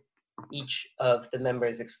 So like each of the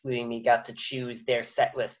members, excluding me, got to choose their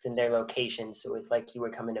set list and their location. So it was like you were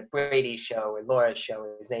coming to Brady's show or Laura's show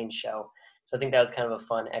or Zane's show. So I think that was kind of a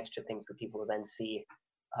fun extra thing for people to then see,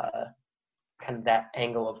 kind of that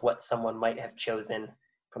angle of what someone might have chosen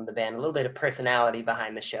from the band, a little bit of personality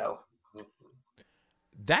behind the show.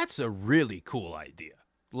 That's a really cool idea.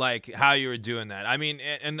 Like how you were doing that. I mean,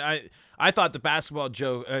 and I thought the basketball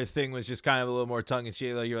joke thing was just kind of a little more tongue in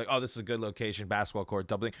cheek. Like, you're like, oh, this is a good location, basketball court,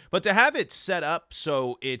 doubling. But to have it set up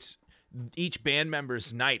so it's each band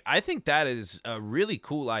member's night, I think that is a really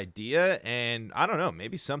cool idea. And I don't know,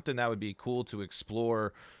 maybe something that would be cool to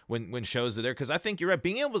explore when shows are there. Because I think you're right.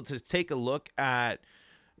 Being able to take a look at,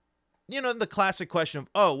 you know, the classic question of,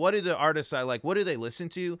 oh, what do the artists I like? What do they listen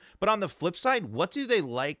to? But on the flip side, what do they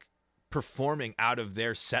like performing out of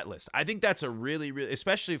their set list? I think that's a really,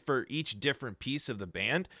 especially for each different piece of the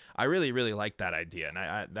band. I really, really like that idea,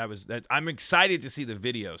 and I'm excited to see the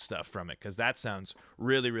video stuff from it because that sounds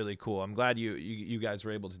really, really cool. I'm glad you guys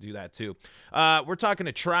were able to do that too. We're talking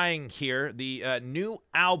to Trying here, the new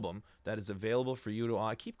album that is available for you to all.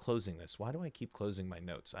 I keep closing this. Why do I keep closing my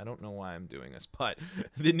notes? I don't know why I'm doing this, but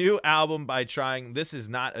the new album by Trying, This Is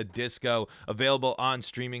Not a Disco, available on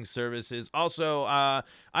streaming services. Also, I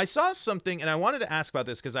saw something, and I wanted to ask about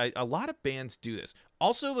this because a lot of bands do this.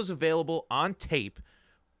 Also was available on tape.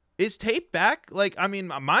 Is tape back? Like, I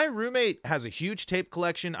mean, my roommate has a huge tape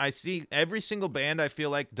collection. I see every single band I feel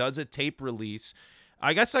like does a tape release.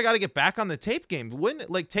 I guess I got to get back on the tape game. When,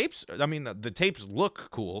 like, tapes, I mean, the tapes look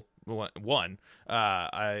cool. But when, you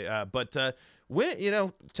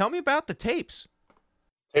know, tell me about the tapes.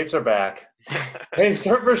 Tapes are back. Tapes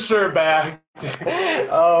are for sure back.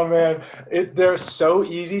 Oh man, they're so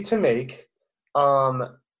easy to make.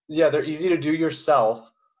 Yeah, they're easy to do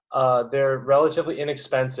yourself. They're relatively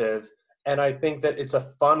inexpensive, and I think that it's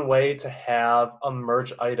a fun way to have a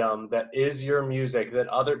merch item that is your music that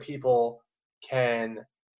other people can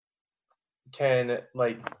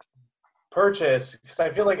like purchase, because I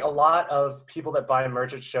feel like a lot of people that buy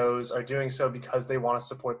merch at shows are doing so because they want to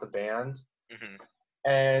support the band. Mhm.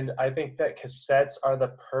 And I think that cassettes are the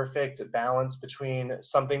perfect balance between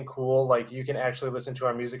something cool, like you can actually listen to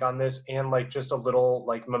our music on this, and like just a little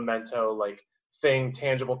like memento, like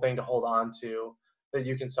tangible thing to hold on to that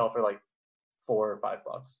you can sell for like $4 or $5.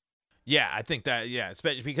 Yeah, I think that, yeah,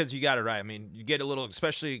 especially because you got it right. I mean, you get a little,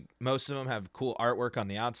 especially most of them have cool artwork on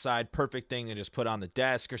the outside. Perfect thing to just put on the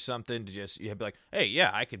desk or something to just, you'd be like, hey, yeah,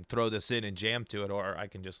 I can throw this in and jam to it, or I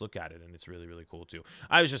can just look at it, and it's really, really cool too.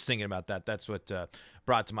 I was just thinking about that. That's what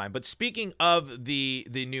brought to mind. But speaking of the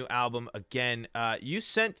new album, again, you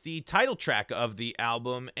sent the title track of the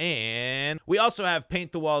album, and we also have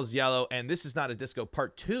Paint the Walls Yellow, and This Is Not a Disco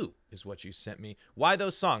Part 2 is what you sent me. Why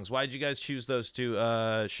those songs? Why did you guys choose those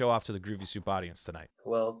to show off to the Groovy Soup audience tonight?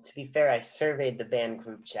 Well, to be fair, I surveyed the band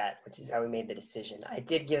group chat, which is how we made the decision. I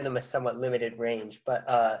did give them a somewhat limited range, but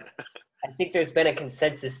I think there's been a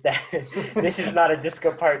consensus that This Is Not a Disco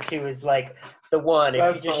Part 2 is like the one.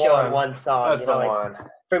 If you just show on one song, That's the one.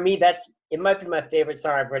 For me, it might be my favorite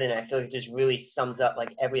song I've written. I feel like it just really sums up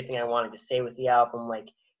like everything I wanted to say with the album. Like,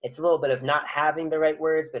 it's a little bit of not having the right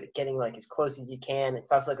words, but getting like as close as you can.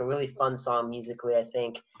 It's also like a really fun song musically, I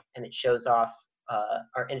think, and it shows off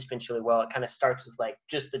our instruments really well. It kind of starts with like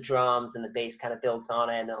just the drums, and the bass kind of builds on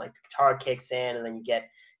it, and then like the guitar kicks in, and then you get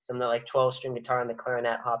some of the like 12-string guitar and the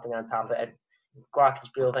clarinet hopping on top of it.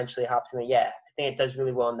 Glockenspiel eventually hops in. Yeah, I think it does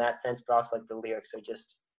really well in that sense, but also like the lyrics are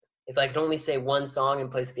just, if I could only say one song in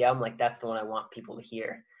place of the album, like that's the one I want people to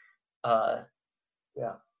hear.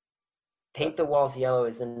 Yeah. Paint the Walls Yellow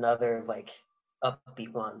is another like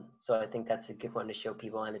upbeat one, so I think that's a good one to show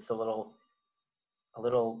people, and it's a little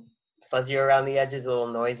fuzzier around the edges, a little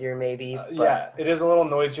noisier maybe. But yeah, it is a little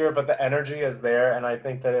noisier, but the energy is there, and I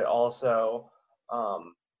think that it also,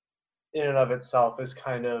 in and of itself, is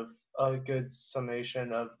kind of a good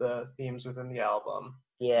summation of the themes within the album.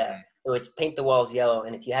 Yeah, so it's Paint the Walls Yellow,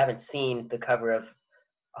 and if you haven't seen the cover of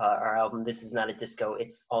our album, This Is Not a Disco,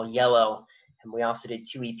 it's all yellow. And we also did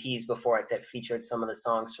 2 EPs before it that featured some of the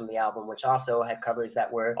songs from the album, which also had covers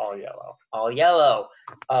that were all yellow. All yellow.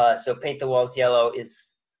 So Paint the Walls Yellow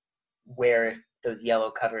is where those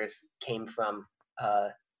yellow covers came from.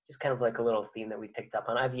 Just kind of like a little theme that we picked up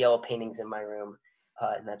on. I have yellow paintings in my room,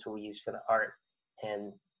 and that's what we use for the art.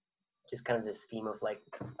 And just kind of this theme of like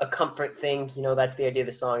a comfort thing. You know, that's the idea of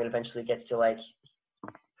the song. It eventually gets to like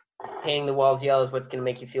painting the walls yellow is what's going to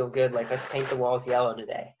make you feel good. Like, let's paint the walls yellow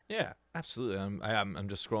today. Yeah, absolutely. I'm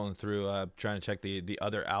just scrolling through, trying to check the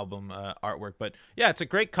other album artwork, but yeah, it's a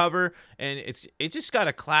great cover, and it just got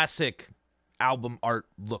a classic album art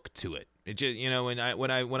look to it. It just, you know, when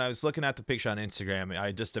I was looking at the picture on Instagram,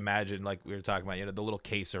 I just imagined, like we were talking about, you know, the little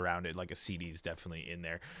case around it, like a CD is definitely in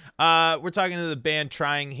there. We're talking to the band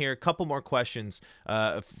Trying here. A couple more questions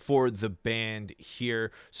for the band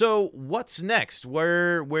here. So what's next?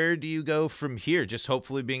 Where do you go from here? Just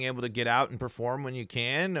hopefully being able to get out and perform when you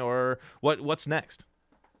can, or what's next?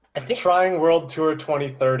 I think Trying World Tour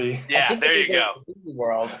 2030. Yeah, there you go. Disney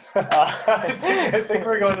World. I think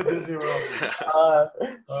we're going to Disney World.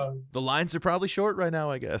 The lines are probably short right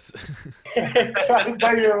now, I guess.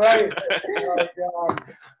 No, you're right. Oh my God.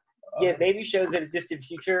 Yeah, maybe shows in a distant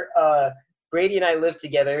future. Brady and I live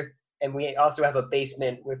together, and we also have a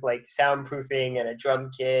basement with like soundproofing and a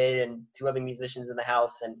drum kit and 2 other musicians in the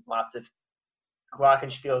house and lots of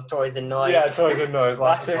glockenspiels, toys and noise. Yeah, toys and noise.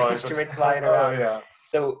 Lots of of toys. instruments flying around. Oh, yeah.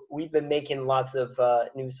 So we've been making lots of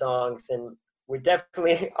new songs, and we're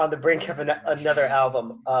definitely on the brink of another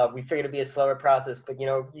album. We figured it'd be a slower process, but you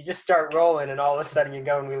know, you just start rolling, and all of a sudden you're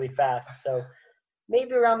going really fast. So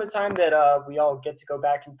maybe around the time that we all get to go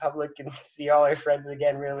back in public and see all our friends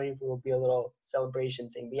again, really, will be a little celebration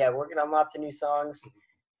thing. But yeah, working on lots of new songs.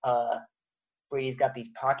 Brady's got these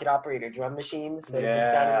pocket operator drum machines that have been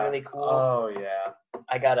sounding really cool. Oh, yeah.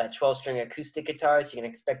 I got a 12-string acoustic guitar, so you can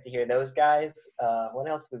expect to hear those guys. What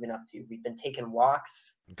else have we been up to? We've been taking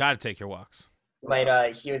walks. Gotta take your walks. You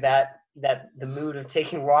might hear that the mood of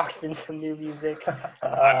taking walks in some new music.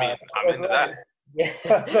 I'm into that. Yeah,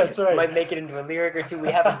 That's right. Might make it into a lyric or 2.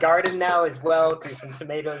 We have a garden now as well. Grew some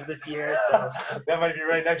tomatoes this year, so That might be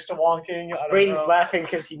right next to Walking. Brady's laughing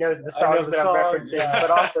because he knows the songs that I'm referencing, yeah.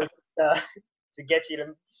 but also to get you to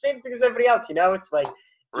same thing as everybody else. You know, it's like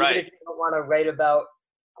Right. even if you don't want to write about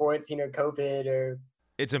quarantine or COVID, or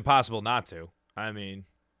It's impossible not to. I mean,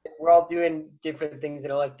 we're all doing different things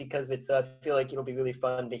in our life because of it. So I feel like it'll be really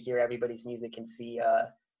fun to hear everybody's music and see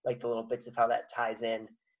like the little bits of how that ties in.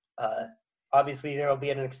 Obviously, there will be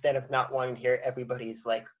an extent of not wanting to hear everybody's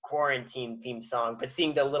like quarantine theme song, but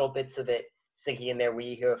seeing the little bits of it sinking in there where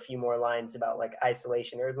you hear a few more lines about like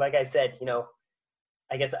isolation, or like I said, you know,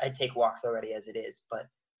 I guess I take walks already as it is, but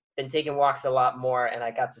been taking walks a lot more, and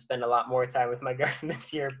I got to spend a lot more time with my garden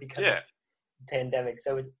this year because of the pandemic.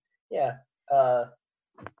 So yeah, I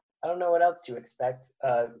don't know what else to expect.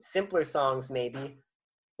 Simpler songs maybe,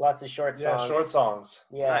 lots of short songs. Yeah, short songs.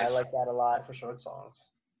 Yeah, Nice. I like that a lot. For short songs.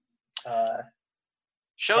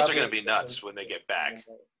 Shows are going to be nuts when they get back.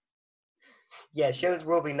 Yeah, shows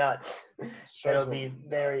will be nuts. It'll be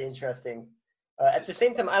very interesting. At the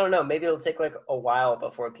same time, I don't know. Maybe it'll take like a while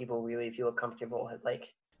before people really feel comfortable. Like,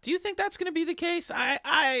 Do you think that's going to be the case?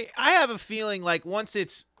 I have a feeling like once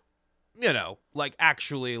it's, you know, like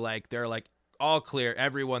actually like they're like all clear,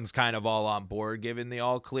 everyone's kind of all on board given the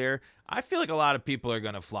all clear. I feel like a lot of people are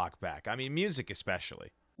going to flock back. I mean, music especially.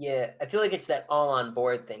 yeah, I feel like it's that all on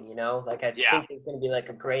board thing, you know? Like, I think there's going to be like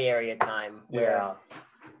a gray area time where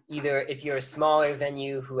either if you're a smaller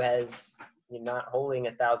venue who has, you're not holding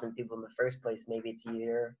 1,000 people in the first place, maybe it's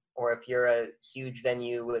easier. Or if you're a huge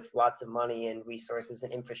venue with lots of money and resources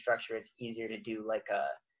and infrastructure, it's easier to do like a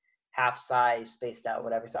half size, spaced out,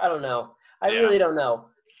 whatever. So I don't know. I really don't know.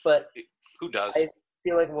 But who does? I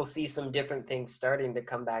feel like we'll see some different things starting to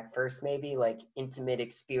come back first, maybe like intimate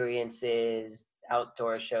experiences,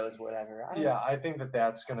 outdoor shows, whatever. I think that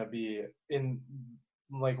that's going to be in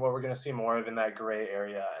like what we're going to see more of in that gray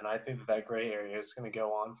area, and I think that gray area is going to go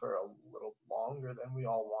on for a little longer than we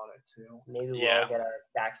all want it to. Maybe we'll all get our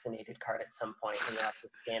vaccinated card at some point, and we'll have to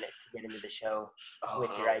scan it to get into the show with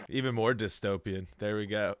your ID. Even more dystopian. There we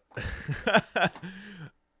go.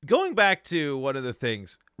 Going back to one of the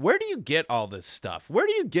things, where do you get all this stuff? Where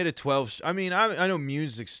do you get a 12? I mean, I know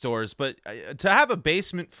music stores, but to have a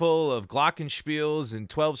basement full of glockenspiels and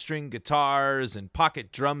 12-string guitars and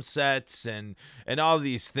pocket drum sets and all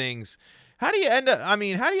these things, how do you end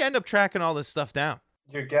up tracking all this stuff down?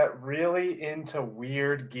 You get really into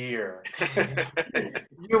weird gear.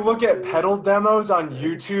 You look at pedal demos on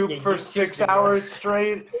YouTube for 6 hours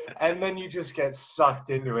straight, and then you just get sucked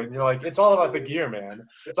into it. And you're like, it's all about the gear, man.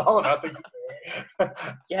 It's all about the gear.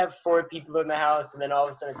 You have 4 people in the house, and then all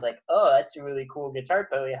of a sudden it's like, oh, that's a really cool guitar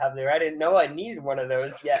pedal you have there. I didn't know I needed one of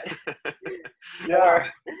those yet. Or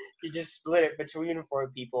you just split it between 4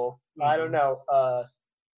 people. I don't know.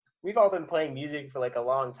 We've all been playing music for like a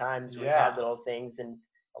long time, so we've had little things. And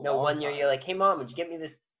you know, one year you're like, hey mom, would you get me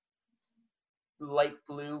this light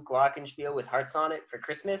blue glockenspiel with hearts on it for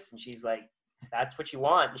Christmas? And she's like, that's what you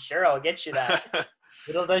want. Sure, I'll get you that.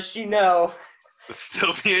 Little does she know. It's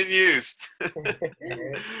still being used.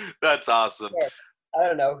 That's awesome. Yeah, I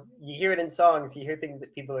don't know. You hear it in songs, you hear things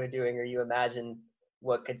that people are doing, or you imagine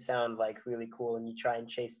what could sound like really cool, and you try and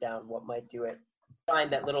chase down what might do it.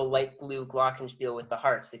 Find that little light blue glockenspiel with the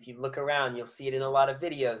hearts. If you look around, you'll see it in a lot of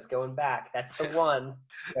videos going back. That's the one.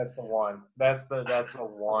 That's the one. That's the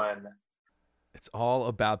one. It's all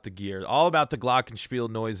about the gear, all about the glockenspiel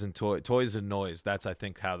noise and toys and noise. That's, I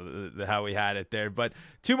think, how we had it there. But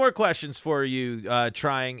 2 more questions for you,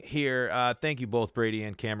 trying here. Thank you both, Brady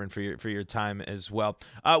and Cameron, for your time as well.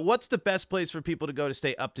 What's the best place for people to go to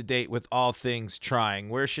stay up to date with all things trying?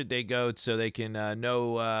 Where should they go so they can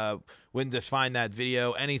know when to find that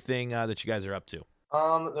video? Anything that you guys are up to?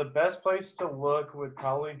 The best place to look would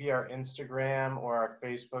probably be our Instagram or our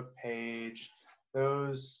Facebook page.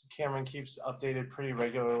 Those Cameron keeps updated pretty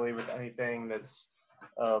regularly with anything that's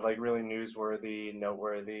like really newsworthy,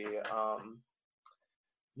 noteworthy.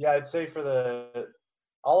 I'd say for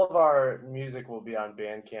all of our music will be on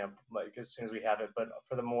Bandcamp like as soon as we have it, but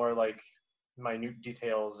for the more like minute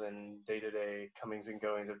details and day-to-day comings and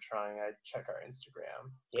goings of Trying, I'd check our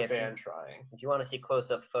Instagram, the band Trying. If you want to see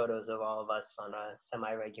close-up photos of all of us on a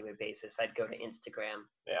semi-regular basis, I'd go to Instagram.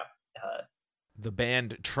 The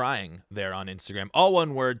band Trying there on Instagram. All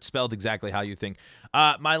one word, spelled exactly how you think.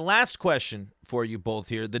 My last question for you both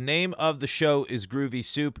here. The name of the show is Groovy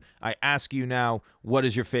Soup. I ask you now, what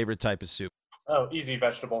is your favorite type of soup? Oh, easy,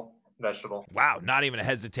 vegetable. Wow, not even a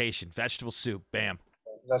hesitation. Vegetable soup, bam.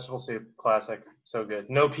 Vegetable soup, classic. So good.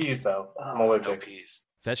 No peas, though. I'm allergic. No peas.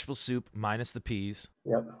 Vegetable soup minus the peas.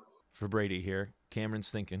 Yep. For Brady here.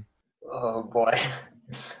 Cameron's thinking. Oh, boy.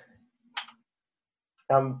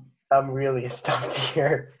 I'm really stumped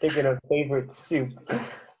here thinking of favorite soup.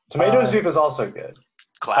 Tomato soup is also good.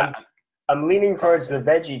 I'm leaning towards the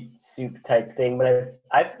veggie soup type thing, but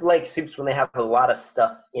I like soups when they have a lot of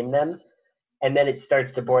stuff in them, and then it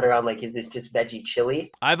starts to border on like, is this just veggie chili?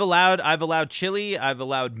 I've allowed chili, I've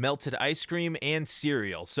allowed melted ice cream and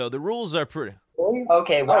cereal. So the rules are pretty.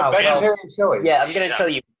 Okay, wow. Oh, vegetarian chili. Yeah, I'm gonna tell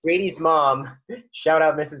you, Brady's mom, shout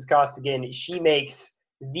out Mrs. Costigan, she makes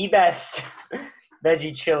the best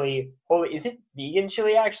veggie chili. Holy, is it vegan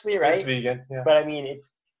chili actually, right? It's vegan, yeah. But I mean,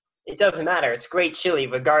 it doesn't matter. It's great chili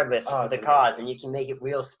regardless of the it's cause, and you can make it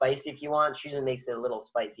real spicy if you want. She usually makes it a little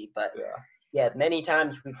spicy, but yeah, many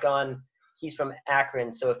times we've gone. He's from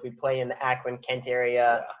Akron, so if we play in the Akron-Kent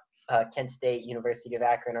area, Kent State, University of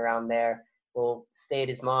Akron, around there, we'll stay at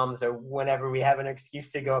his mom's or whenever we have an excuse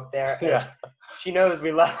to go up there. Yeah. She knows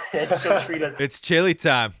we love it. She'll treat us. It's chili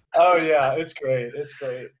time. Oh, yeah. It's great. It's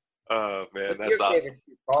great. Oh, man, What's that's your awesome. favorite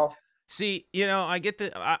soup, Paul? See, I get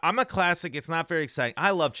I'm a classic. It's not very exciting.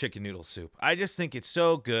 I love chicken noodle soup. I just think it's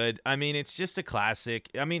so good. I mean, it's just a classic.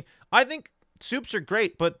 I mean, I think soups are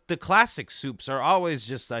great, but the classic soups are always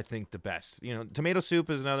just, I think, the best. Tomato soup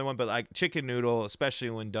is another one, but like chicken noodle, especially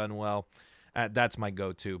when done well, that's my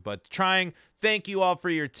go-to. But Trying, thank you all for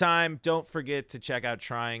your time. Don't forget to check out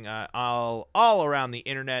Trying all around the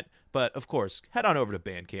internet. But, of course, head on over to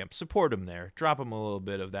Bandcamp. Support them there. Drop them a little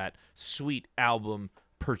bit of that sweet album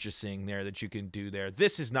purchasing there that you can do there.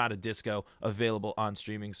 This is Not a Disco, available on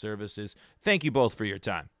streaming services. Thank you both for your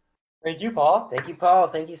time. Thank you, Paul. Thank you, Paul.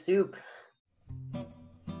 Thank you, Soup.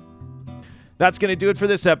 That's going to do it for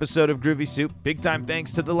this episode of Groovy Soup. Big time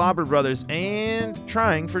thanks to the Labra Brothers and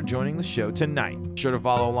Trying for joining the show tonight. Be sure to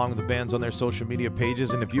follow along with the bands on their social media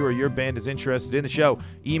pages, and if you or your band is interested in the show,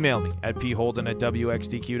 email me at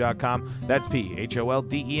pholden@wxtq.com. That's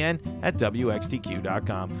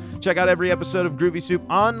PHOLDEN@wxtq.com. Check out every episode of Groovy Soup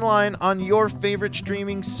online on your favorite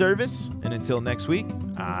streaming service. And until next week,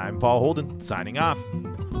 I'm Paul Holden, signing off.